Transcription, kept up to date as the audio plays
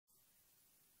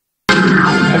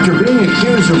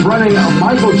accused of running a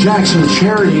Michael Jackson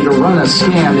charity to run a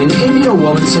scam. An Indian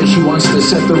woman says she wants to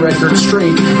set the record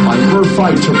straight on her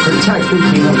fight to protect the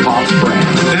King of Pop's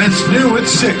brand. That's new at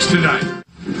 6 tonight.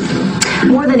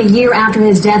 More than a year after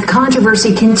his death,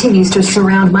 controversy continues to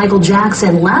surround Michael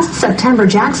Jackson. Last September,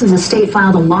 Jackson's estate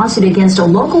filed a lawsuit against a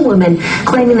local woman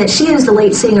claiming that she used the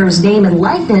late singer's name and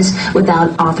likeness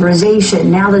without authorization.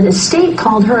 Now the estate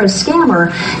called her a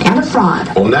scammer and a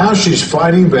fraud. Well, now she's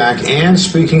fighting back and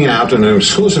speaking out in an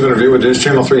exclusive interview with News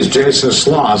Channel 3's Jason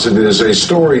Sloss. It is a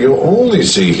story you'll only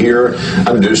see here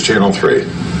on News Channel 3.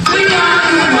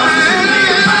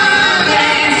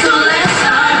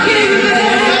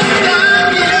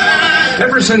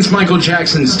 Ever since Michael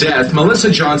Jackson's death, Melissa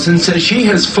Johnson says she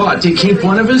has fought to keep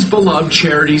one of his beloved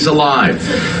charities alive.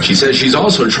 She says she's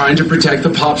also trying to protect the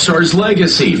pop star's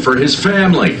legacy for his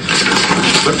family.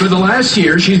 But for the last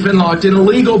year, she's been locked in a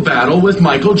legal battle with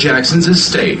Michael Jackson's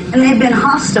estate. And they've been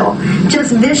hostile,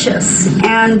 just vicious,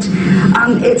 and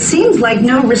it seems like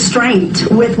no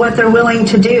restraint with what they're willing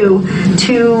to do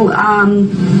to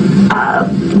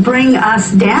bring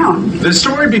us down. The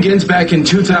story begins back in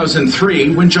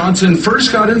 2003 when Johnson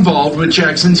first got involved with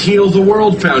Jackson's Heal the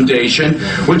World Foundation,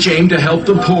 which aimed to help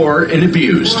the poor and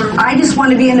abused. I just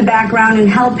want to be in the background and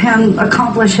help him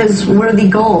accomplish his worthy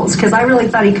goals, because I really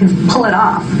thought he could pull it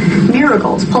off.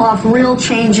 Miracles, pull off real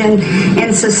change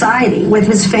in society with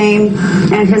his fame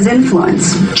and his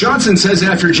influence. Johnson says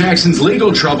after Jackson's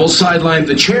legal troubles sidelined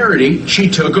the charity, she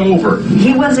took over.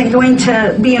 He wasn't going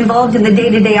to be involved in the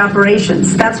day-to-day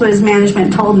operations. That's what his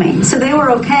management told me. So they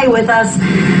were okay with us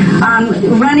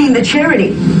running the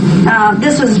charity.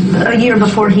 This was a year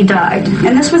before he died.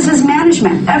 And this was his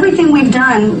management. Everything we've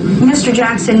done, Mr.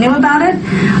 Jackson knew about it.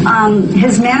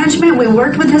 His management, we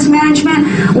worked with his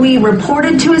management. We reported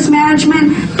to his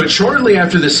management. But shortly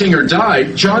after the singer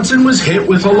died, Johnson was hit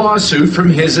with a lawsuit from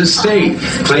his estate,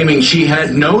 claiming she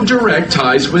had no direct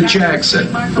ties with Jackson.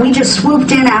 We just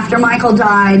swooped in after Michael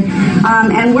died,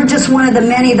 and we're just one of the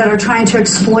many that are trying to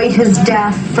exploit his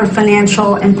death for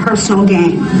financial and personal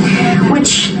gain,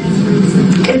 which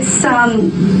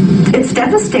it's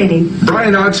devastating.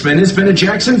 Brian Oxman has been a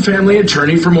Jackson family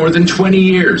attorney for more than 20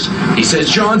 years. He says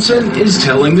Johnson is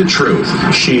telling the truth.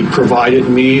 She provided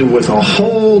me with a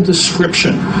whole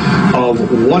description of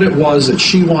what it was that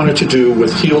she wanted to do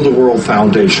with Heal the World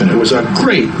Foundation. It was a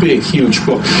great, big, huge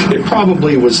book. It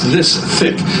probably was this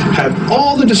thick, had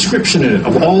all the description in it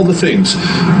of all the things.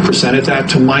 Presented that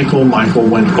to Michael. Michael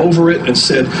went over it and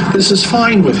said, this is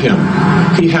fine with him.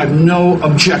 He had no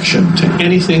objection to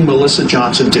anything Melissa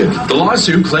Johnson did. The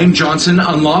lawsuit claimed Johnson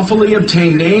unlawfully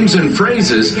obtained names and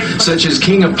phrases such as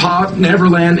King of Pop,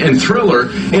 Neverland, and Thriller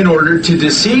in order to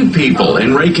deceive people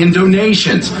and rake in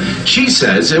donations. She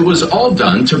says it was all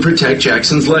done to protect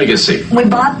Jackson's legacy. We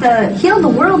bought the Heal the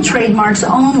World trademarks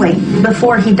only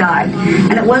before he died.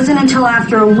 And it wasn't until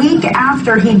after a week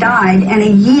after he died and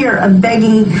a year of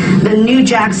begging the new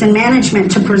Jackson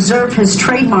management to preserve his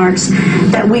trademarks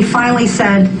that we finally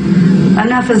said,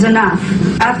 enough is enough.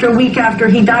 After a week after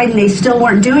he died and they still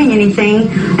weren't doing anything,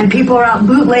 and people are out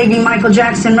bootlegging Michael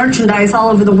Jackson merchandise all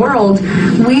over the world,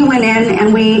 we went in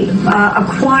and we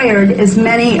acquired as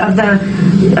many of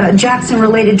the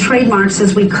Jackson-related trademarks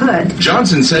as we could.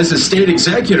 Johnson says estate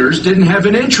executors didn't have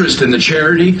an interest in the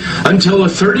charity until a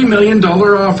 $30 million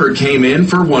offer came in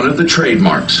for one of the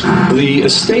trademarks. The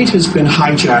estate has been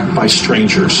hijacked by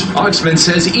strangers. Oxman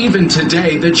says even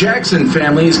today, the Jackson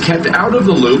family is kept out of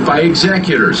the loop by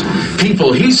executors,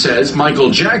 people he says Michael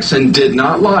Jackson did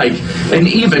not like and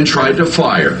even tried to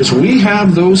fire. Because we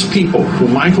have those people who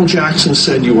Michael Jackson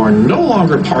said, you are no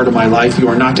longer part of my life, you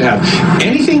are not to have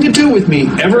anything to do with me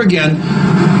ever again.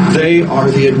 They are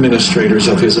the administrators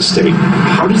of his estate.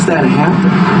 How does that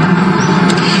happen?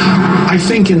 I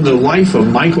think in the life of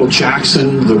Michael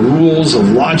Jackson, the rules of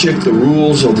logic, the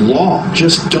rules of law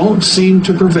just don't seem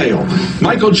to prevail.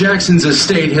 Michael Jackson's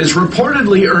estate has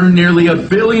reportedly earned nearly $1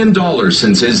 billion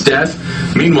since his death.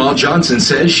 Meanwhile, Johnson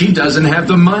says she doesn't have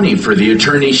the money for the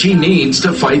attorney she needs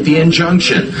to fight the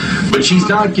injunction, but she's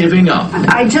not giving up.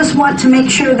 I just want to make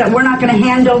sure that we're not going to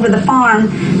hand over the farm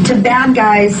to bad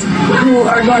guys who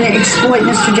are going to exploit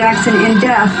Mr. Jackson in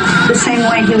death the same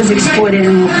way he was exploited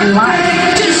in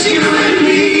life.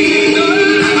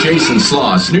 Jason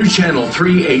Sloss, News Channel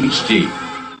 3 HD.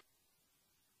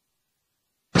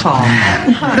 Tall.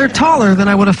 They're taller than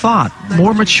I would have thought,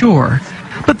 more mature.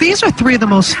 But these are three of the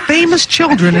most famous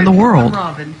children in the world.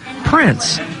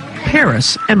 Prince,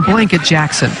 Paris, and Blanket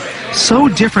Jackson. So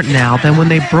different now than when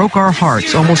they broke our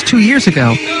hearts almost 2 years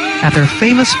ago at their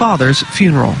famous father's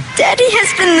funeral. Daddy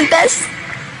has been the best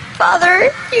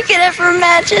father you could ever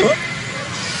imagine.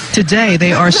 Today,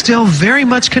 they are still very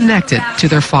much connected to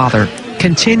their father,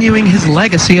 continuing his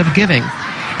legacy of giving.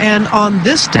 And on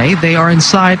this day, they are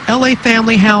inside LA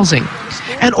Family Housing,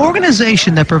 an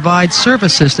organization that provides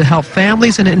services to help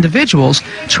families and individuals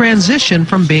transition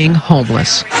from being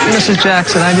homeless. Mrs.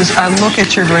 Jackson, I look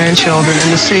at your grandchildren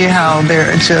and to see how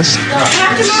they're just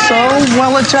so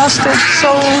well adjusted,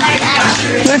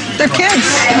 they're kids,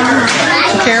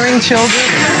 caring children.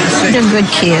 They're good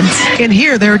kids. And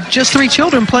here, there are just 3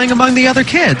 children playing among the other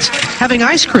kids, having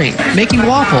ice cream, making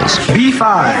waffles,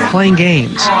 B5, playing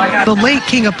games. The late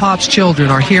King of Pop's children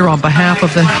are here on behalf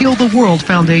of the Heal the World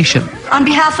Foundation. On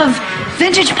behalf of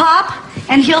Vintage Pop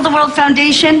and Heal the World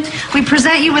Foundation, we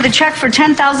present you with a check for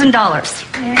 $10,000.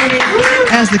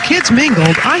 As the kids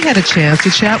mingled, I had a chance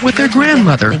to chat with their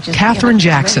grandmother, Katherine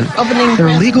Jackson,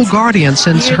 their legal guardian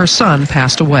since her son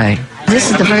passed away. This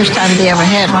is the first time they ever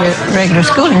had regular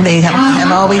schooling. They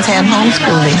have always had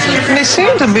homeschooling. They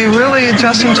seem to be really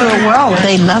adjusting to it well.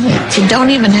 They love it. You don't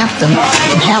even have to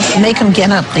make them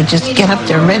get up. They just get up,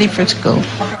 they're ready for school.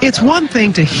 It's one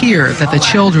thing to hear that the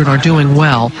children are doing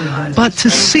well, but to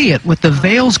see it with the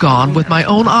veils gone with my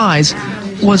own eyes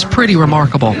was pretty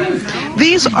remarkable.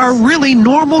 These are really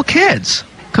normal kids,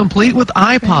 complete with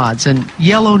iPods and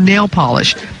yellow nail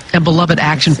polish and beloved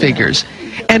action figures.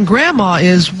 And Grandma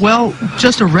is, well,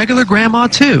 just a regular grandma,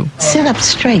 too. Sit up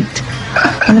straight.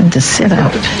 I want them to sit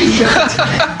out.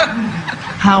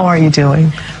 How are you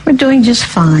doing? We're doing just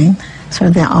fine. So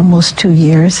they're almost 2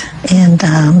 years, and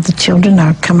the children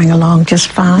are coming along just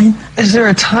fine. Is there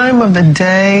a time of the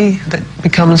day that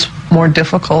becomes more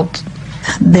difficult?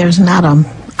 There's not an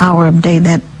hour of day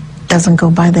that doesn't go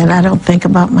by that I don't think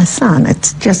about my son.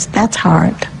 It's just, that's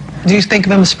hard. Do you think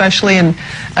of him especially in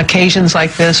occasions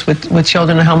like this with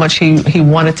children and how much he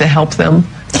wanted to help them?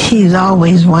 He's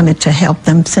always wanted to help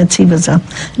them since he was a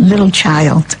little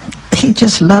child. He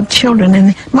just loved children,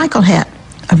 and Michael had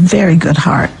a very good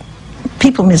heart.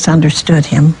 People misunderstood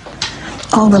him.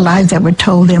 All the lies that were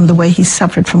told him, the way he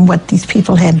suffered from what these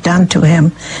people had done to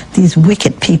him, these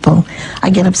wicked people. I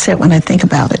get upset when I think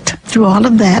about it. Through all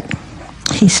of that,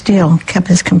 he still kept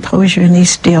his composure, and he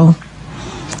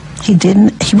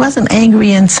wasn't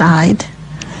angry inside,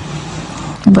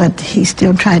 but he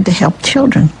still tried to help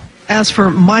children. As for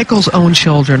Michael's own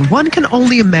children, one can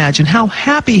only imagine how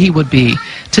happy he would be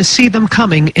to see them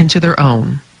coming into their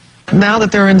own. Now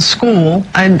that they're in school,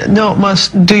 I know it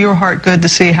must do your heart good to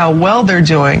see how well they're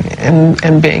doing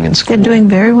and being in school. They're doing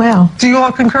very well. Do you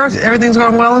all concur? Everything's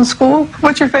going well in school?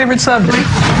 What's your favorite subject?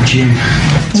 Gym.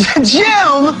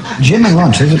 Gym? Gym and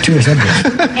lunch. Those are 2 subjects.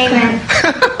 Amen.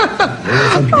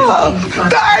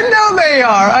 I know they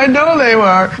are. I know they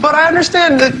are. But I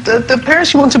understand that the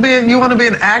parents, you want to be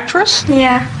an actress?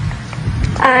 Yeah.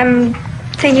 I'm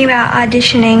thinking about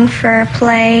auditioning for a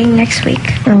play next week.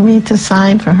 For me to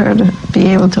sign for her to be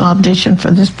able to audition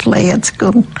for this play at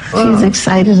school. She's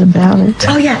excited about it.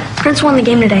 Oh yeah, Prince won the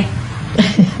game today.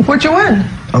 What'd you win?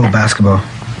 Oh, basketball.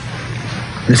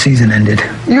 The season ended.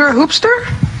 You're a hoopster?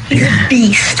 He's a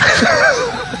beast.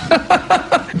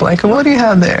 Blanca, what do you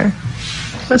have there?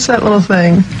 What's that little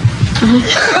thing?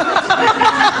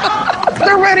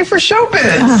 They're ready for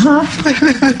showbiz.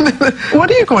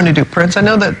 What are you going to do, Prince? I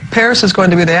know that Paris is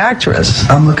going to be the actress.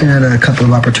 I'm looking at a couple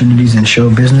of opportunities in show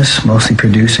business, mostly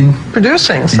producing.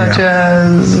 Producing, such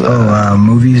as...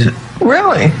 movies.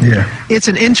 Really? Yeah. It's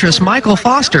an interest Michael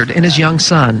fostered in his young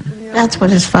son. That's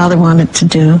what his father wanted to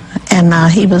do, and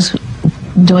he was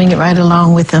doing it right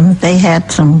along with him. They had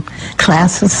some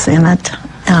classes in it.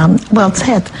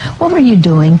 What were you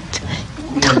doing?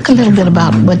 Talk a little bit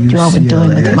about what you all were doing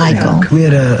with Michael. We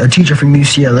had a teacher from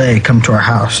UCLA come to our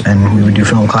house, and we would do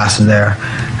film classes there.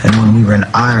 And when we were in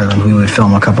Ireland, we would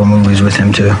film a couple movies with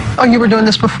him, too. Oh, you were doing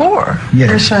this before? Yeah.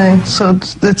 You're saying, so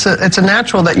it's a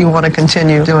natural that you want to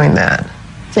continue doing that.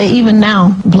 So even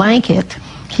now, Blanket,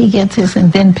 he gets his,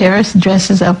 and then Paris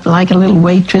dresses up like a little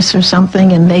waitress or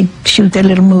something, and they shoot their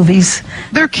little movies.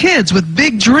 They're kids with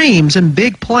big dreams and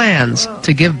big plans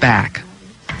to give back.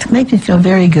 It makes me feel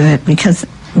very good, because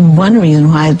one reason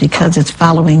why is because it's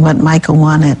following what Michael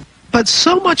wanted. But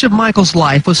so much of Michael's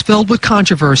life was filled with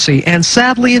controversy, and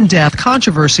sadly in death,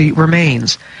 controversy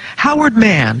remains. Howard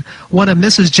Mann, one of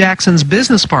Mrs. Jackson's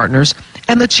business partners,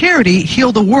 and the charity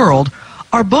Heal the World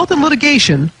are both in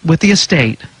litigation with the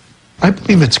estate. I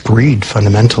believe it's greed,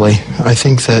 fundamentally. I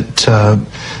think that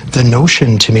the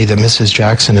notion to me that Mrs.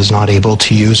 Jackson is not able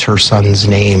to use her son's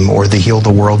name or the Heal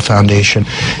the World Foundation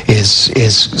is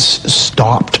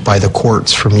stopped by the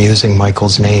courts from using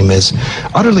Michael's name is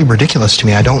utterly ridiculous to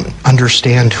me. I don't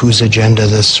understand whose agenda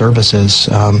this services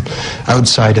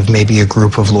outside of maybe a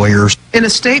group of lawyers. In a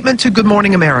statement to Good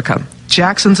Morning America,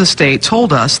 Jackson's estate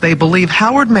told us they believe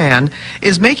Howard Mann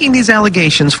is making these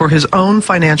allegations for his own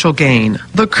financial gain.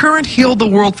 The current Heal the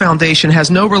World Foundation has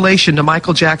no relation to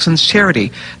Michael Jackson's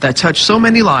charity that touched so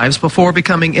many lives before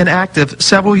becoming inactive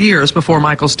several years before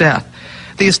Michael's death.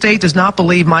 The estate does not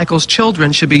believe Michael's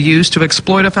children should be used to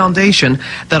exploit a foundation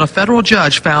that a federal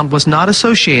judge found was not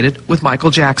associated with Michael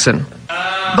Jackson.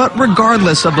 But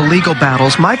regardless of the legal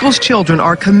battles, Michael's children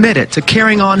are committed to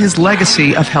carrying on his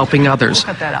legacy of helping others.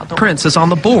 Prince is on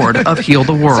the board of Heal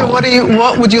the World. So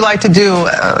what would you like to do,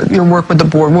 your work with the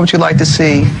board? What would you like to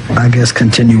see? I guess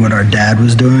continue what our dad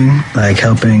was doing, like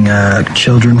helping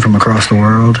children from across the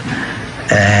world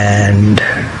and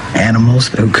animals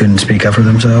who couldn't speak up for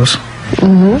themselves.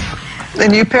 Mm-hmm.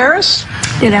 And you, Paris?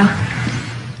 Ditto.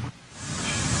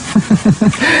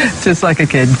 Just like a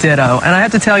kid, ditto. And I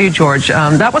have to tell you, George,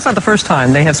 that was not the first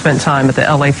time they have spent time at the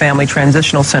LA Family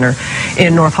Transitional Center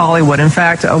in North Hollywood. In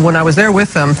fact, when I was there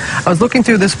with them, I was looking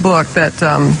through this book that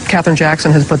Katherine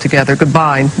Jackson has put together,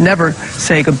 Goodbye, Never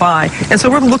Say Goodbye. And so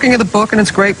we're looking at the book, and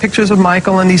it's great pictures of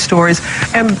Michael and these stories.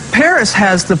 And Paris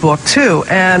has the book, too.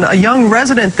 And a young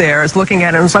resident there is looking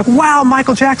at it and was like, wow,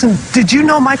 Michael Jackson, did you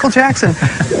know Michael Jackson?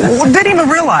 Didn't even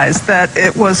realize that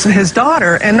it was his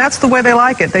daughter, and that's the way they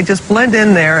like it. They just blend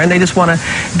in there, and they just want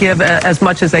to give as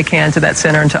much as they can to that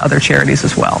center and to other charities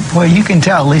as well. Well, you can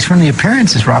tell, at least from the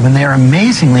appearances, Robin, they are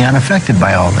amazingly unaffected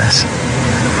by all this.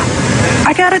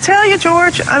 I got to tell you,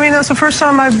 George, I mean, that's the first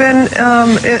time I've been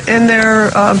in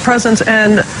their presence,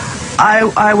 and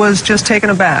I was just taken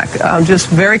aback. Just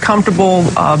very comfortable,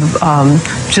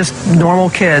 just normal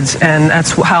kids, and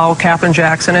that's how Katherine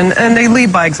Jackson, and they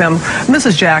lead by example.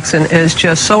 Mrs. Jackson is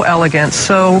just so elegant,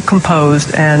 so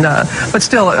composed, and but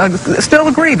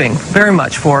still grieving very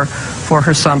much for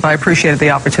her son. But I appreciated the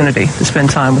opportunity to spend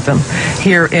time with them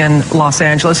here in Los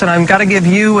Angeles. And I've got to give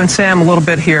you and Sam a little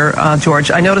bit here, George.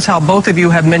 I notice how both of you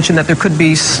have mentioned that there could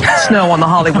be snow on the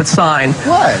Hollywood sign.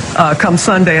 What? Come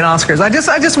Sunday and Oscars. I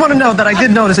just want to know that I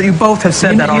did notice that you both have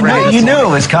said that already. You knew it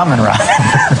was coming,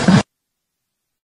 Rob.